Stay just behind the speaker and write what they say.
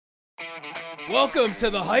Welcome to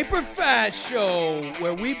the Hyper Fast Show,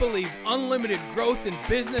 where we believe unlimited growth in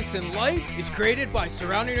business and life is created by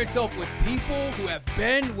surrounding yourself with people who have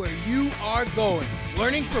been where you are going.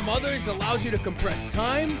 Learning from others allows you to compress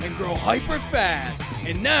time and grow hyper fast.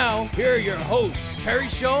 And now, here are your hosts, Kerry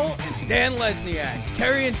Scholl and Dan Lesniak.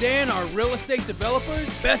 Kerry and Dan are real estate developers,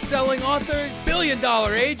 best-selling authors,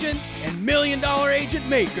 billion-dollar agents, and million-dollar agent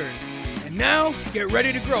makers. And now, get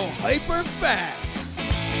ready to grow hyper fast.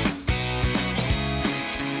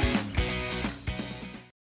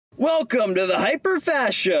 Welcome to the Hyper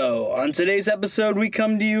Fast Show. On today's episode, we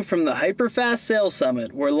come to you from the Hyper Fast Sales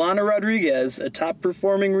Summit, where Lana Rodriguez, a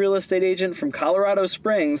top-performing real estate agent from Colorado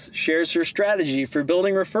Springs, shares her strategy for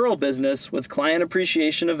building referral business with client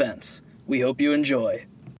appreciation events. We hope you enjoy.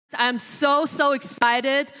 I'm so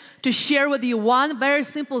excited to share with you one very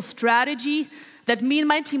simple strategy that me and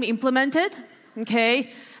my team implemented,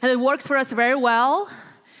 okay? And it works for us very well.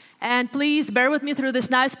 And please bear with me through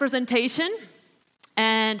this nice presentation.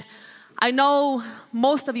 And I know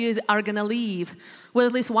most of you are going to leave with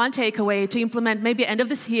at least one takeaway to implement maybe end of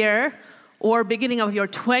this year or beginning of your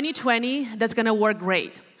 2020 that's going to work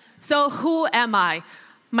great. So who am I?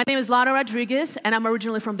 My name is Lana Rodriguez, and I'm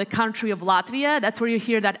originally from the country of Latvia. That's where you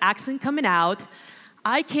hear that accent coming out.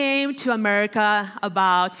 I came to America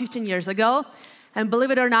about 15 years ago, and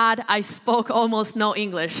believe it or not, I spoke almost no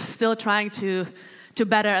English, still trying to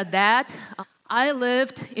better at that. I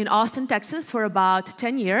lived in Austin, Texas for about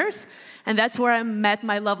 10 years, and that's where I met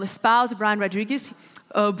my lovely spouse, Brian Rodriguez.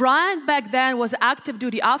 Brian back then was an active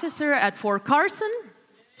duty officer at Fort Carson,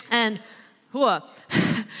 and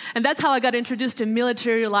that's how I got introduced to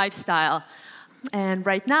military lifestyle. And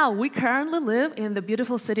right now, we currently live in the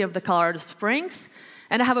beautiful city of the Colorado Springs,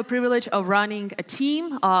 and I have a privilege of running a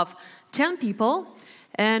team of 10 people,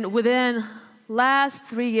 and within last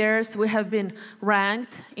 3 years, we have been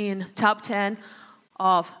ranked in top 10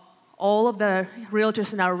 of all of the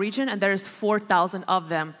realtors in our region, and there's 4,000 of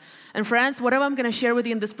them. And friends, whatever I'm going to share with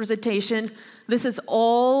you in this presentation, this is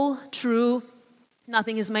all true.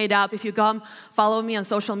 Nothing is made up. If you come follow me on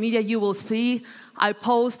social media, you will see I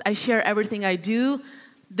post, I share everything I do.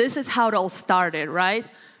 This is how it all started, right?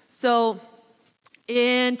 So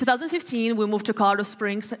in 2015, we moved to Colorado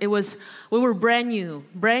Springs. We were brand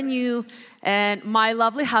new, and my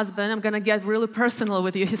lovely husband, I'm gonna get really personal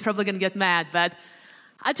with you, he's probably gonna get mad, but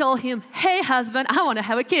I told him, hey husband, I wanna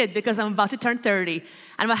have a kid because I'm about to turn 30.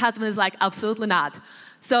 And my husband is like, absolutely not.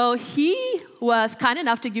 So he was kind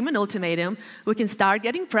enough to give me an ultimatum. We can start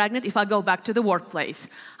getting pregnant if I go back to the workplace.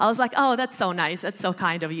 I was like, oh, that's so nice, that's so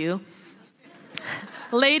kind of you.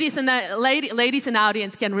 Ladies in the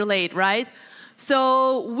audience can relate, right?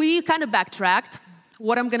 So we kind of backtracked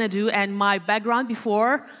what I'm going to do, and my background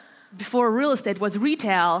before real estate was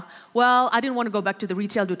retail. Well, I didn't want to go back to the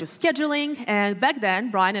retail due to scheduling, and back then,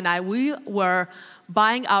 Brian and I, we were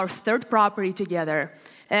buying our third property together.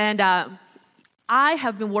 And I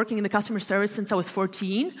have been working in the customer service since I was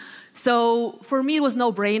 14, so for me it was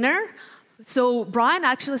no-brainer. So Brian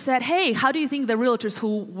actually said, hey, how do you think the realtors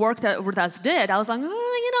who worked with us did? I was like,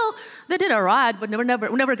 they did all right, but we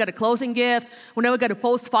never got a closing gift. We never got a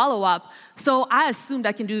post follow-up. So I assumed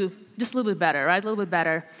I can do just a little bit better, right? A little bit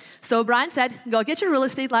better. So Brian said, go get your real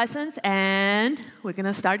estate license, and we're going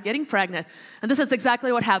to start getting pregnant. And this is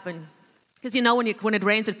exactly what happened. Because when it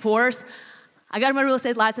rains, it pours. I got my real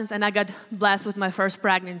estate license, and I got blessed with my first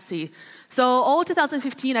pregnancy. So all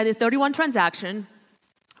 2015, I did 31 transactions.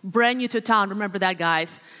 Brand new to town, remember that,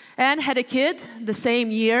 guys. And had a kid the same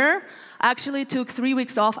year. Actually took 3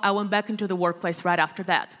 weeks off. I went back into the workplace right after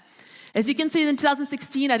that. As you can see, in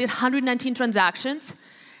 2016, I did 119 transactions.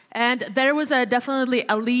 And there was definitely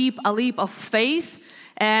a leap of faith.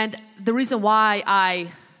 And the reason why I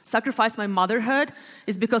sacrificed my motherhood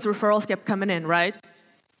is because referrals kept coming in, right?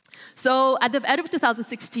 So at the end of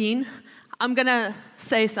 2016, I'm going to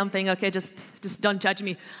say something, okay? Just don't judge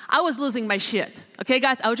me. I was losing my shit, okay,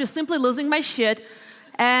 guys? I was just simply losing my shit,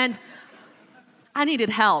 and I needed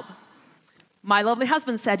help. My lovely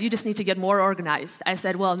husband said, you just need to get more organized. I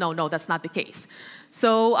said, well, no, that's not the case.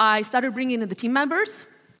 So I started bringing in the team members,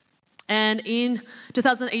 and in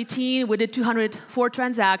 2018, we did 204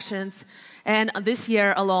 transactions, and this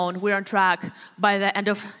year alone, we're on track by the end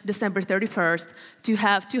of December 31st to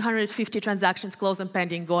have 250 transactions closed and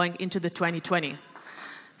pending going into the 2020.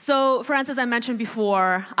 So, friends, as I mentioned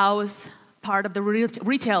before, I was part of the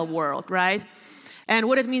retail world, right? And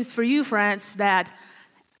what it means for you, friends, that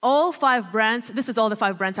all 5 brands, this is all the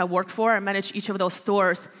 5 brands I worked for, I managed each of those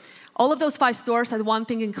stores. All of those 5 stores had one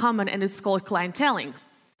thing in common, and it's called clienteling.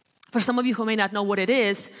 For some of you who may not know what it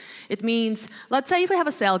is, it means, let's say if we have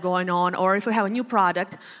a sale going on or if we have a new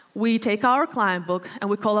product, we take our client book and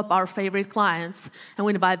we call up our favorite clients and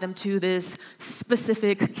we invite them to this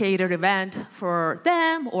specific catered event for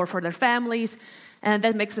them or for their families. And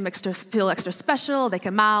that makes them feel extra special. They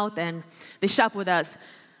come out and they shop with us.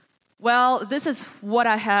 Well, this is what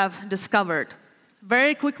I have discovered.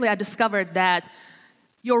 Very quickly, I discovered that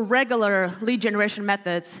your regular lead generation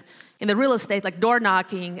methods in the real estate, like door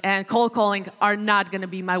knocking and cold calling, are not going to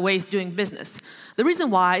be my ways doing business. The reason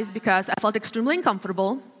why is because I felt extremely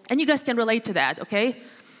uncomfortable, and you guys can relate to that, okay?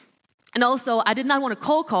 And also, I did not want to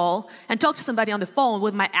cold call and talk to somebody on the phone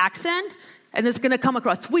with my accent, and it's going to come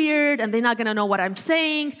across weird, and they're not going to know what I'm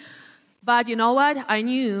saying. But you know what? I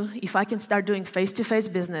knew if I can start doing face-to-face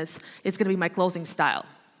business, it's going to be my closing style.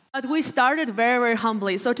 But we started very, very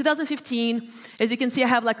humbly. So 2015, as you can see, I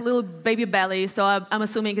have like a little baby belly, so I'm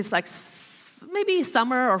assuming it's like maybe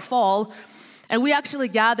summer or fall. And we actually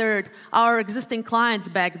gathered our existing clients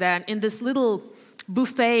back then in this little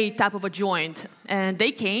buffet type of a joint. And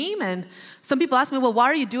they came, and some people asked me, well, why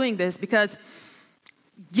are you doing this? Because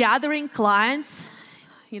gathering clients,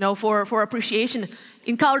 for appreciation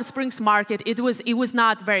in Colorado Springs market, it was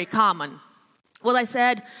not very common. Well, I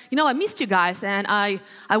said, I missed you guys, and I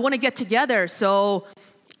want to get together. So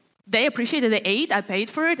they appreciated it. They ate, I paid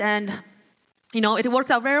for it, and, it worked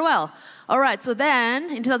out very well. All right, so then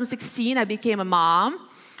in 2016, I became a mom.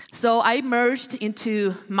 So I merged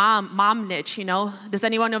into mom niche, Does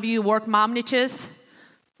anyone of you work mom niches?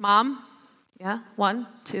 Mom? Yeah, 1,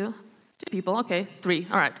 2 people. Okay, 3.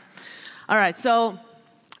 All right, so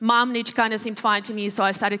mom niche kind of seemed fine to me, so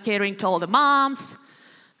I started catering to all the moms.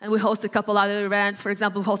 And we hosted a couple other events. For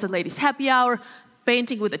example, we hosted Ladies Happy Hour,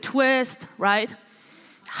 Painting with a Twist, right?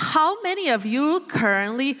 How many of you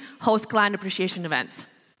currently host client appreciation events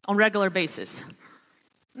on a regular basis?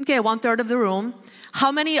 Okay, 1/3 of the room.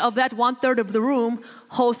 How many of that 1/3 of the room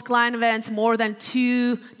host client events more than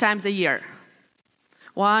 2 times a year?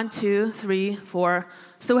 1, 2, 3, 4.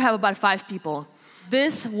 So we have about 5 people.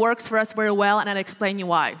 This works for us very well, and I'll explain you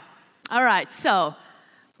why. All right, so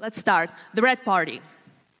let's start. The red party.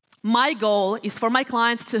 My goal is for my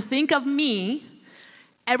clients to think of me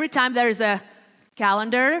every time there is a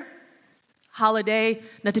calendar, holiday,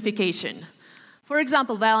 notification. For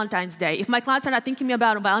example, Valentine's Day. If my clients are not thinking me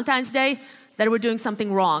about Valentine's Day, then we're doing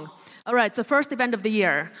something wrong. All right, so first event of the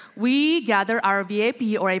year. We gather our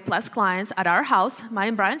VIP or A+ clients at our house, my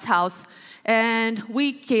and Brian's house, and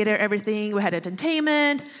we cater everything. We had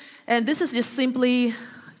entertainment, and this is just simply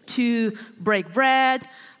to break bread,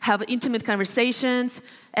 have intimate conversations,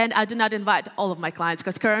 and I do not invite all of my clients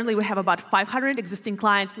because currently we have about 500 existing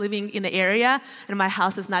clients living in the area, and my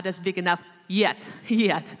house is not as big enough yet.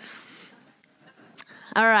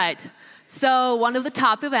 All right, so one of the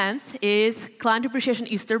top events is Client Appreciation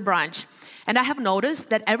Easter Brunch. And I have noticed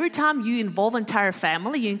that every time you involve entire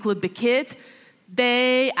family, you include the kids,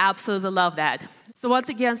 they absolutely love that. So once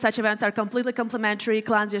again, such events are completely complimentary.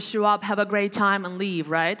 Clients just show up, have a great time, and leave,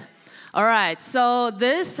 right? All right, so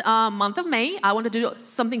this month of May, I wanted to do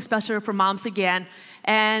something special for moms again.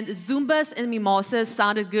 And Zumbas and mimosas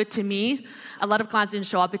sounded good to me. A lot of clients didn't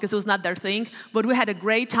show up because it was not their thing, but we had a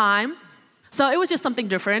great time. So it was just something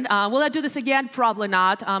different. Will I do this again? Probably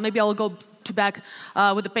not. Maybe I'll go back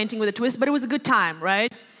with the Painting with a Twist, but it was a good time,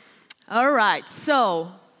 right? All right,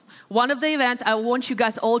 so one of the events I want you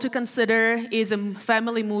guys all to consider is a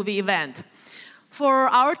family movie event. For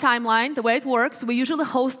our timeline, the way it works, we usually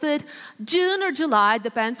host it June or July,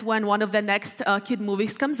 depends when one of the next kid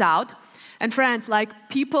movies comes out. And friends,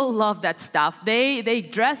 people love that stuff. They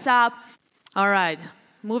dress up. All right,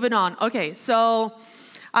 moving on. Okay, so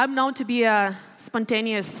I'm known to be a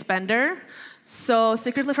spontaneous spender. So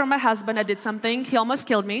secretly from my husband, I did something. He almost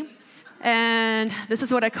killed me. And this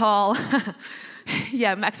is what I call,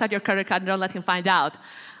 max out your credit card and don't let him find out.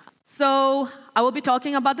 So I will be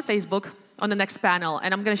talking about the Facebook on the next panel,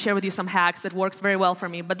 and I'm going to share with you some hacks that works very well for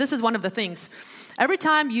me. But this is one of the things. Every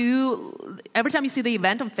time you see the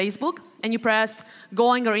event on Facebook and you press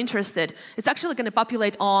going or interested, it's actually going to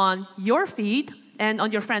populate on your feed and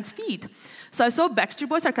on your friend's feed. So I saw Backstreet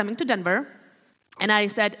Boys are coming to Denver, and I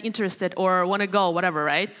said interested or want to go, whatever,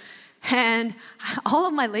 right? And all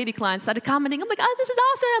of my lady clients started commenting. I'm like, oh, this is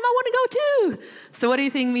awesome. I want to go too. So what do you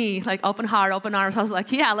think me? Open heart, open arms. I was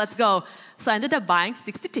like, yeah, let's go. So I ended up buying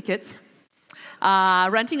 60 tickets,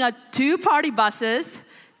 renting out 2 party buses,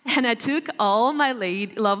 and I took all my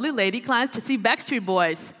lovely lady clients to see Backstreet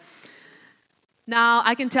Boys. Now,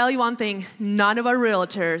 I can tell you one thing. None of our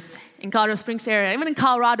realtors in Colorado Springs area, even in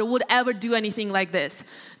Colorado, would ever do anything like this.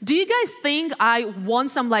 Do you guys think I want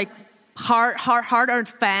some hard-earned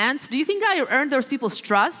fans. Do you think I earned those people's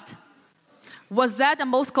trust? Was that the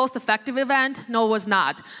most cost-effective event? No, it was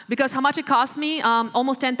not. Because how much it cost me?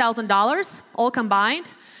 Almost $10,000, all combined.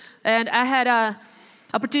 And I had an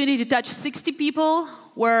opportunity to touch 60 people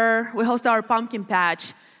where we hosted our pumpkin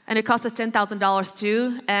patch. And it cost us $10,000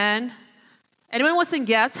 too. And anyone wants to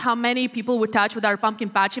guess how many people we touched with our pumpkin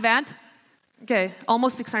patch event? Okay,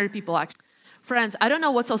 almost 600 people actually. Friends, I don't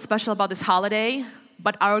know what's so special about this holiday,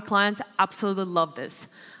 but our clients absolutely love this.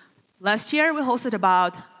 Last year, we hosted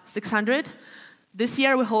about 600. This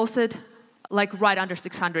year, we hosted like right under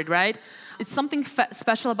 600, right? It's something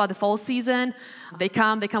special about the fall season. They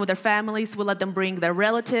come with their families. We let them bring their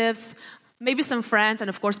relatives, maybe some friends, and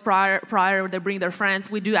of course, prior they bring their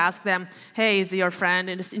friends. We do ask them, hey, is your friend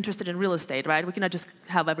interested in real estate, right? We cannot just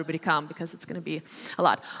have everybody come because it's going to be a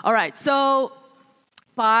lot. All right, so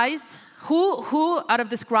pies. Who out of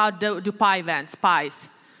this crowd do pie events? Pies.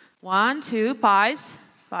 1, 2, pies.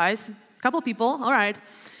 Pies. A couple people. All right.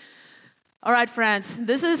 All right, friends.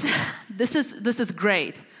 This is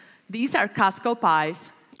great. These are Costco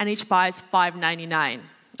pies, and each pie is $5.99.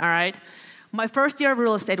 All right. My first year of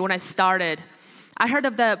real estate, when I started, I heard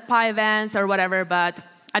of the pie events or whatever, but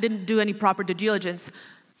I didn't do any proper due diligence.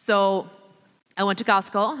 So I went to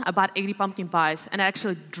Costco. I bought 80 pumpkin pies, and I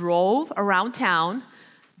actually drove around town,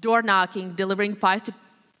 door knocking, delivering pies to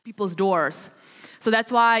people's doors. So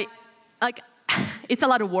that's why, like, it's a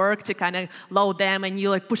lot of work to kind of load them, and you're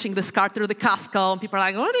like pushing this cart through the Costco, and people are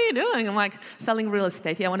like, what are you doing? I'm like, selling real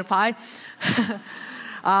estate. Yeah, I want a pie.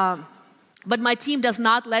 But my team does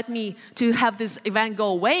not let me to have this event go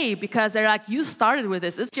away because they're like, you started with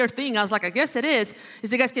this. It's your thing. I was like, I guess it is.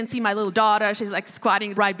 As you guys can see, my little daughter, she's like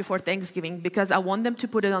squatting right before Thanksgiving because I want them to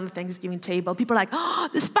put it on the Thanksgiving table. People are like, oh,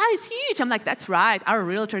 this pie is huge. I'm like, that's right. Our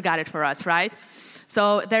realtor got it for us, right?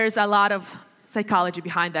 So there's a lot of psychology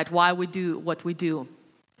behind that, why we do what we do.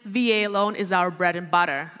 VA loan is our bread and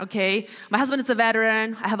butter, okay? My husband is a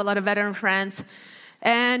veteran. I have a lot of veteran friends.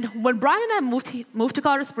 And when Brian and I moved to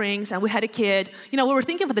Colorado Springs and we had a kid, we were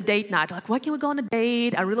thinking of the date night. Like, why can't we go on a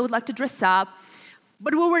date? I really would like to dress up.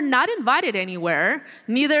 But we were not invited anywhere.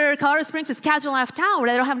 Neither Colorado Springs is casual enough town where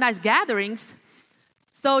they don't have nice gatherings.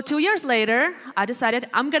 So 2 years later, I decided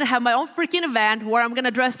I'm going to have my own freaking event where I'm going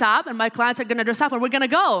to dress up and my clients are going to dress up and we're going to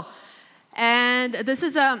go. And this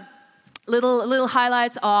is a little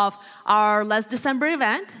highlights of our last December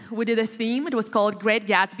event. We did a theme. It was called Great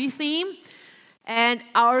Gatsby theme. And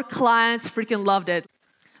our clients freaking loved it.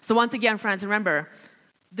 So once again, friends, remember,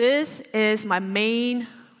 this is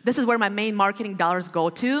where my main marketing dollars go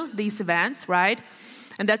to, these events, right?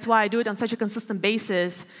 And that's why I do it on such a consistent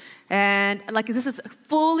basis. And like this is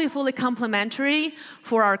fully complimentary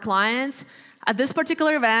for our clients. At this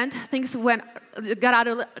particular event, things got out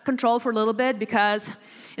of control for a little bit because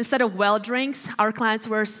instead of well drinks, our clients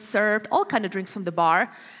were served all kind of drinks from the bar.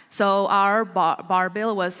 So our bar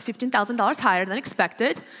bill was $15,000 higher than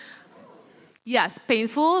expected. Yes,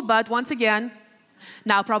 painful, but once again,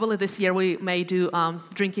 now probably this year we may do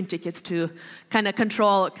drinking tickets to kind of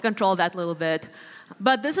control that a little bit.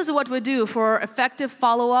 But this is what we do for effective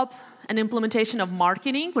follow-up and implementation of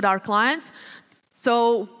marketing with our clients.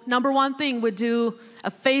 So number one thing, we do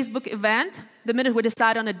a Facebook event. The minute we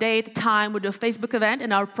decide on a date, time, we do a Facebook event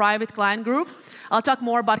in our private client group. I'll talk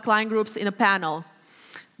more about client groups in a panel.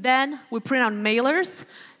 Then we print out mailers,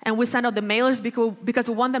 and we send out the mailers because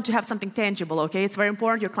we want them to have something tangible, okay? It's very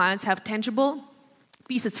important your clients have tangible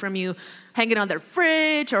pieces from you, hang it on their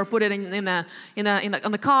fridge or put it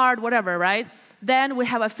on the card, whatever, right? Then we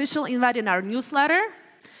have official invite in our newsletter,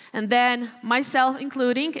 and then myself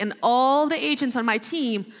including, and all the agents on my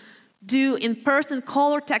team do in-person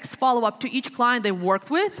call or text follow-up to each client they worked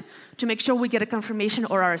with to make sure we get a confirmation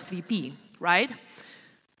or RSVP, right?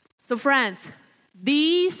 So friends,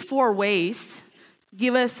 these 4 ways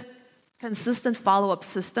give us consistent follow-up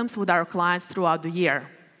systems with our clients throughout the year.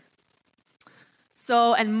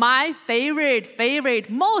 So, and my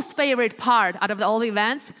most favorite part out of all the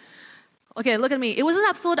events, okay, look at me. It was an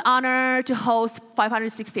absolute honor to host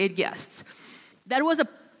 568 guests. That was a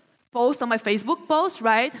post on my Facebook post,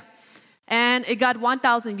 right? And it got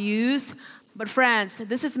 1,000 views. But friends,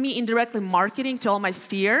 this is me indirectly marketing to all my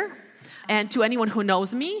sphere and to anyone who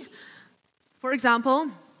knows me. For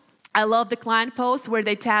example, I love the client posts where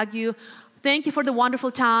they tag you, thank you for the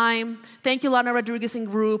wonderful time, thank you Lana Rodriguez and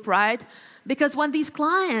group, right? Because when these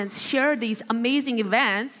clients share these amazing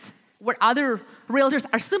events where other realtors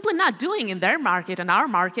are simply not doing in their market and our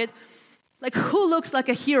market, like who looks like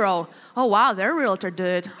a hero? Oh wow, their realtor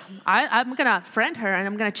did. I'm gonna friend her and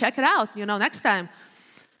I'm gonna check it out, next time.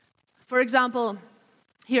 For example,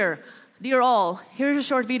 here, Dear all, here's a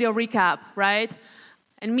short video recap, right?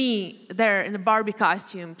 And me there in a Barbie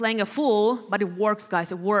costume, playing a fool, but it works,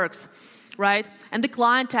 guys, it works, right? And the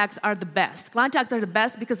client tags are the best. Client tags are the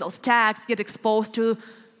best because those tags get exposed to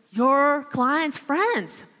your client's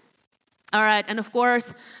friends. All right, and of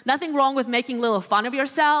course, nothing wrong with making a little fun of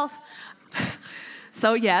yourself.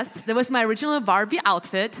 So yes, that was my original Barbie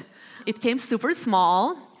outfit. It came super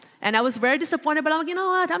small, and I was very disappointed, but I'm like, you know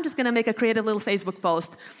what? I'm just gonna make a creative little Facebook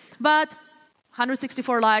post. But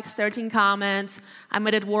 164 likes, 13 comments, I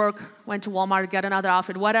made it work, went to Walmart, got another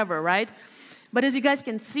outfit, whatever, right? But as you guys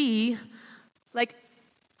can see, like,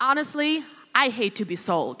 honestly, I hate to be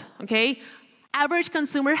sold, okay? Average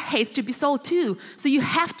consumer hates to be sold too. So you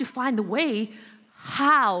have to find a way.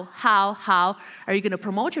 How are you going to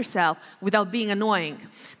promote yourself without being annoying?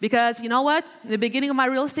 Because you know what? In the beginning of my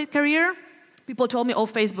real estate career, people told me, oh,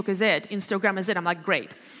 Facebook is it, Instagram is it. I'm like,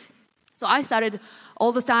 great. So I started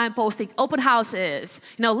all the time posting open houses,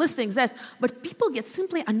 listings, this. But people get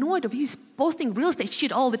simply annoyed of you posting real estate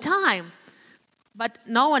shit all the time. But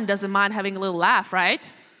no one doesn't mind having a little laugh, right?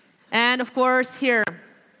 And of course, here,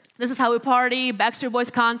 this is how we party, Backstreet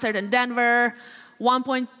Boys concert in Denver,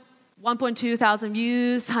 1.2 thousand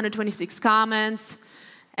views, 126 comments.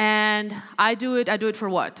 And I do it for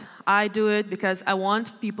what? I do it because I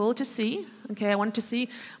want people to see, okay? I want to see.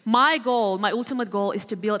 My goal, my ultimate goal is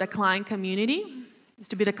to build a client community,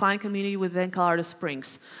 within Colorado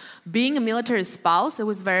Springs. Being a military spouse, it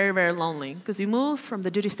was very, very lonely because you move from the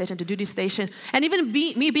duty station to duty station. And even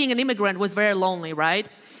me being an immigrant was very lonely, right?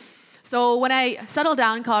 So when I settled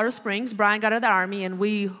down in Colorado Springs, Brian got out of the Army, and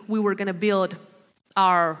we were going to build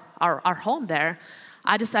our home there.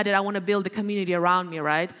 I decided I want to build the community around me,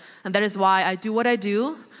 right? And that is why I do what I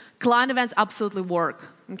do. Client events absolutely work,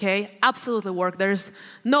 okay? Absolutely work. There's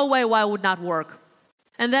no way why it would not work.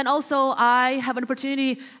 And then also, I have an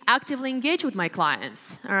opportunity to actively engage with my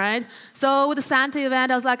clients, all right? So with the Santa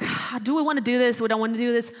event, I was like, do we want to do this? We don't want to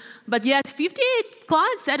do this. But yet, 58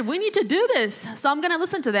 clients said, we need to do this. So I'm going to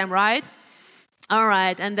listen to them, right? All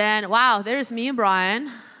right, and then, wow, there's me and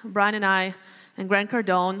Brian and I, and Grant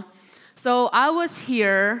Cardone. So I was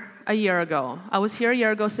here a year ago.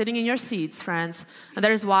 Sitting in your seats, friends. And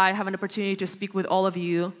that is why I have an opportunity to speak with all of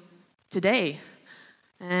you today.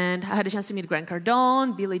 And I had a chance to meet Grant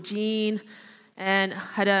Cardone, Billie Jean, and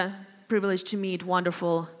had a privilege to meet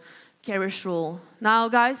wonderful Carrie Schrull. Now,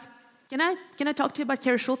 guys, can I talk to you about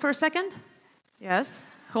Carrie Schrull for a second? Yes?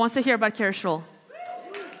 Who wants to hear about Carrie Schrull?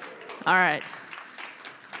 All right.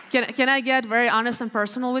 Can I get very honest and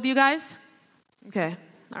personal with you guys? Okay.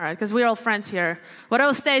 All right, because we're all friends here.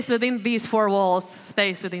 Whatever stays within these four walls,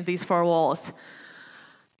 stays within these four walls.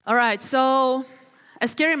 All right, so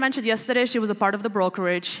as Carrie mentioned yesterday, she was a part of the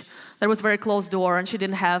brokerage. There was a very closed door, and she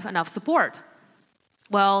didn't have enough support.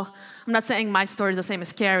 Well, I'm not saying my story is the same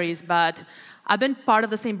as Carrie's, but I've been part of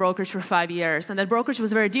the same brokerage for 5 years, and that brokerage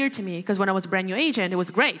was very dear to me because when I was a brand new agent, it was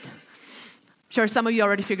great. I'm sure some of you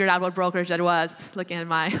already figured out what brokerage that was, looking at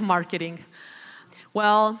my marketing.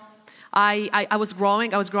 Well, I was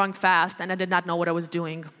growing fast, and I did not know what I was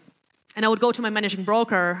doing. And I would go to my managing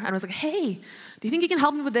broker, and I was like, hey, do you think you can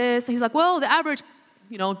help me with this? And he's like, well, the average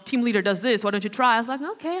team leader does this. Why don't you try? I was like,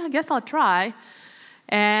 okay, I guess I'll try.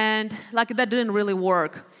 And that didn't really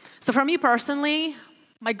work. So for me personally,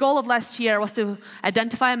 my goal of last year was to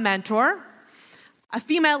identify a mentor, a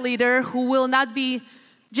female leader who will not be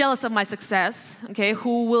jealous of my success, okay,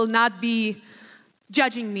 who will not be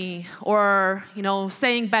judging me or,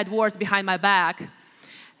 saying bad words behind my back.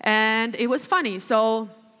 And it was funny. So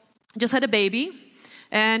just had a baby,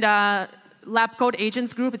 and Lab Coat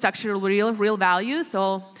Agents Group, it's actually real value,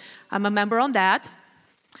 so I'm a member on that.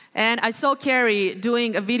 And I saw Carrie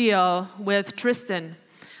doing a video with Tristan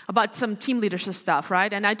about some team leadership stuff,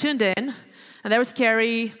 right? And I tuned in, and there was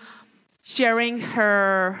Carrie sharing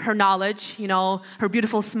her knowledge, her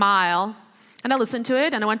beautiful smile. And I listened to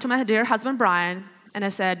it, and I went to my dear husband, Brian, and I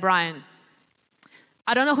said, Brian,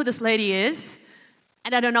 I don't know who this lady is,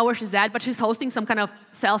 and I don't know where she's at, but she's hosting some kind of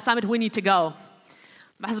sales summit. We need to go.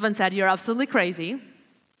 My husband said, you're absolutely crazy.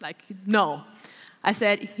 No. I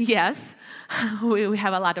said, yes. We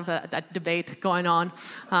have a lot of that debate going on.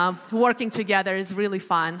 Working together is really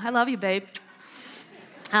fun. I love you, babe.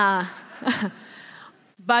 But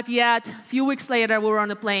yet, a few weeks later, we were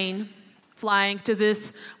on a plane flying to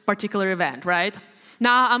this particular event, right?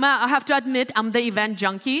 Now, I have to admit, I'm the event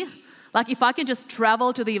junkie. If I can just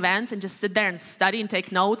travel to the events and just sit there and study and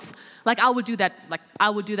take notes, I would do that. I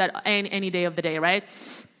would do that any day of the day, right?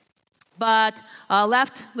 but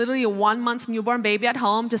left literally a 1 month newborn baby at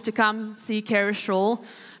home just to come see Carrie Schull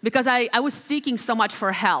because I was seeking so much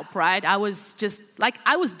for help, right? I was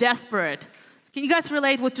desperate. Can you guys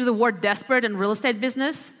relate to the word desperate in real estate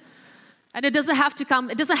business? And it doesn't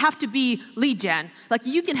have to be lead gen. Like,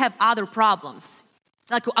 you can have other problems.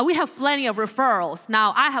 Like, we have plenty of referrals.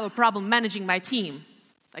 Now, I have a problem managing my team.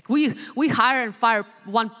 Like, we hire and fire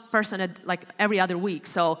one person every other week,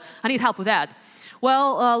 so I need help with that.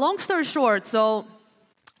 Well, long story short, so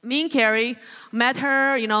me and Carrie met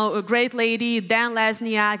her, a great lady, Dan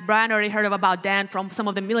Lesniak. Brian already heard about Dan from some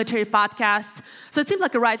of the military podcasts. So it seemed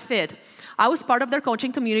like a right fit. I was part of their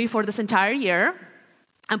coaching community for this entire year.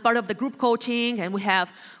 I'm part of the group coaching, and we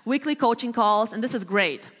have weekly coaching calls, and this is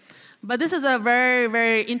great. But this is a very,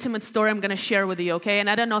 very intimate story I'm going to share with you, okay? And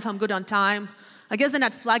I don't know if I'm good on time. I guess they're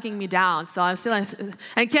not flagging me down, so I'm still...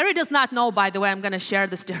 And Carrie does not know, by the way, I'm going to share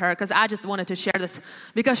this to her, because I just wanted to share this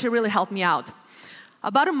because she really helped me out.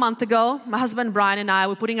 About a month ago, my husband Brian and I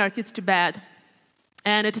were putting our kids to bed,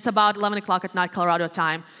 and it is about 11 o'clock at night, Colorado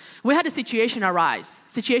time. We had a situation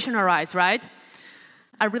arise, right?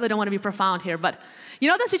 I really don't want to be profound here, but you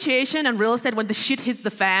know the situation in real estate when the shit hits the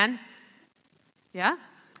fan? Yeah?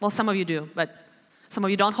 Well, some of you do, but some of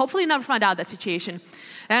you don't. Hopefully you never find out that situation.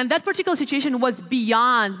 And that particular situation was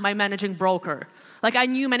beyond my managing broker. Like, I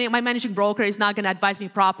knew my managing broker is not going to advise me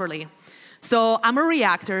properly. So I'm a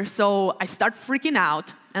reactor, so I start freaking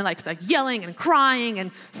out and start yelling and crying and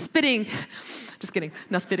spitting. Just kidding,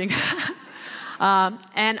 not spitting. And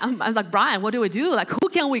I'm like, Brian, what do we do? Like, who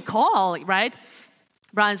can we call, right?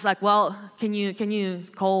 Brian's like, well, can you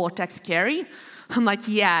call or text Carrie? I'm like,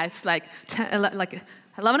 yeah, it's like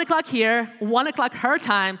 11 o'clock here, 1 o'clock her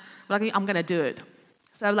time. I'm going to do it.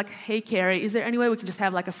 So I'm like, hey, Carrie, is there any way we can just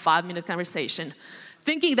have a 5-minute conversation?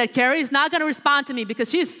 Thinking that Carrie is not going to respond to me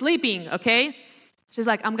because she's sleeping, okay? She's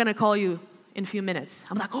like, I'm going to call you in a few minutes.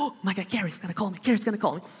 I'm like, oh my God, Carrie's going to call me.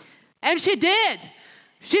 And she did.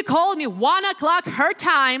 She called me 1 o'clock her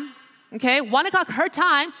time, okay? 1 o'clock her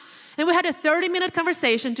time. And we had a 30-minute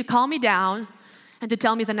conversation to calm me down and to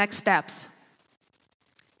tell me the next steps.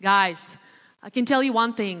 Guys, I can tell you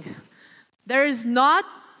one thing. There is not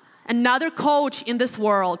another coach in this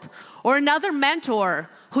world or another mentor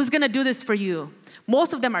who's going to do this for you.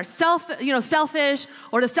 Most of them are selfish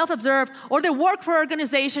or self-observed, or they work for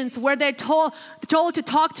organizations where they're told to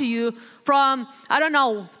talk to you from,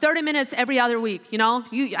 30 minutes every other week.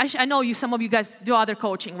 I know some of you guys do other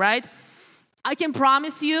coaching, right? I can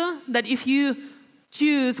promise you that if you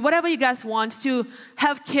choose whatever you guys want to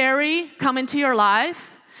have Carrie come into your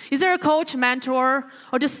life, is there a coach, mentor,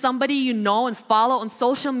 or just somebody you know and follow on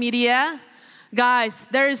social media? Guys,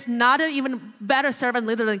 there is not an even better servant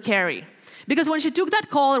leader than Carrie. Because when she took that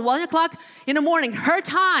call at 1 o'clock in the morning, her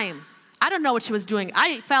time, I don't know what she was doing.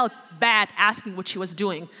 I felt bad asking what she was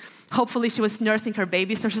doing. Hopefully she was nursing her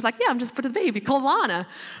baby, so she's like, yeah, I'm just putting the baby, call Lana.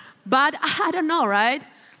 But I don't know, right?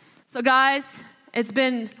 So guys, it's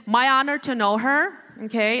been my honor to know her,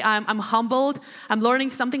 okay? I'm humbled. I'm learning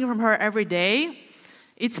something from her every day.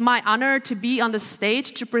 It's my honor to be on the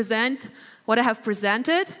stage to present what I have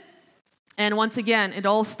presented. And once again, it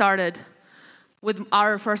all started with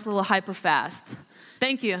our first little hyper fast.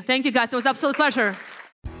 Thank you. Thank you, guys. It was an absolute pleasure.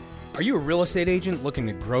 Are you a real estate agent looking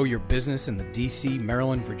to grow your business in the DC,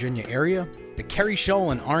 Maryland, Virginia area? The Carrie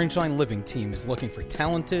Schull and Orange Line Living team is looking for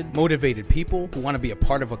talented, motivated people who want to be a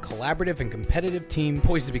part of a collaborative and competitive team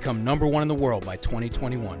poised to become /1 in the world by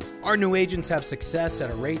 2021. Our new agents have success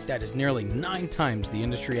at a rate that is nearly 9 times the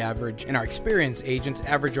industry average, and our experienced agents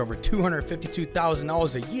average over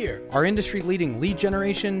 $252,000 a year. Our industry-leading lead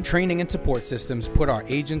generation, training, and support systems put our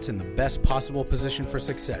agents in the best possible position for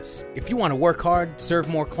success. If you want to work hard, serve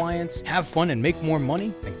more clients, have fun, and make more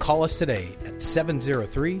money, then call us today at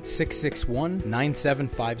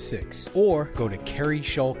 703-661-9756 or go to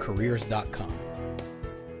carrieshullcareers.com.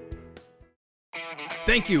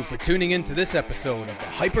 Thank you for tuning in to this episode of the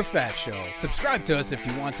Hyperfast Show. Subscribe to us if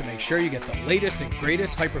you want to make sure you get the latest and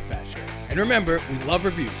greatest Hyperfast shows. And remember, we love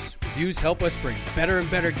reviews. Reviews help us bring better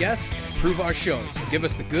and better guests and improve our shows. So give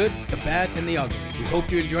us the good, the bad, and the ugly. We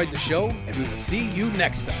hope you enjoyed the show, and we will see you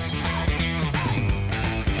next time.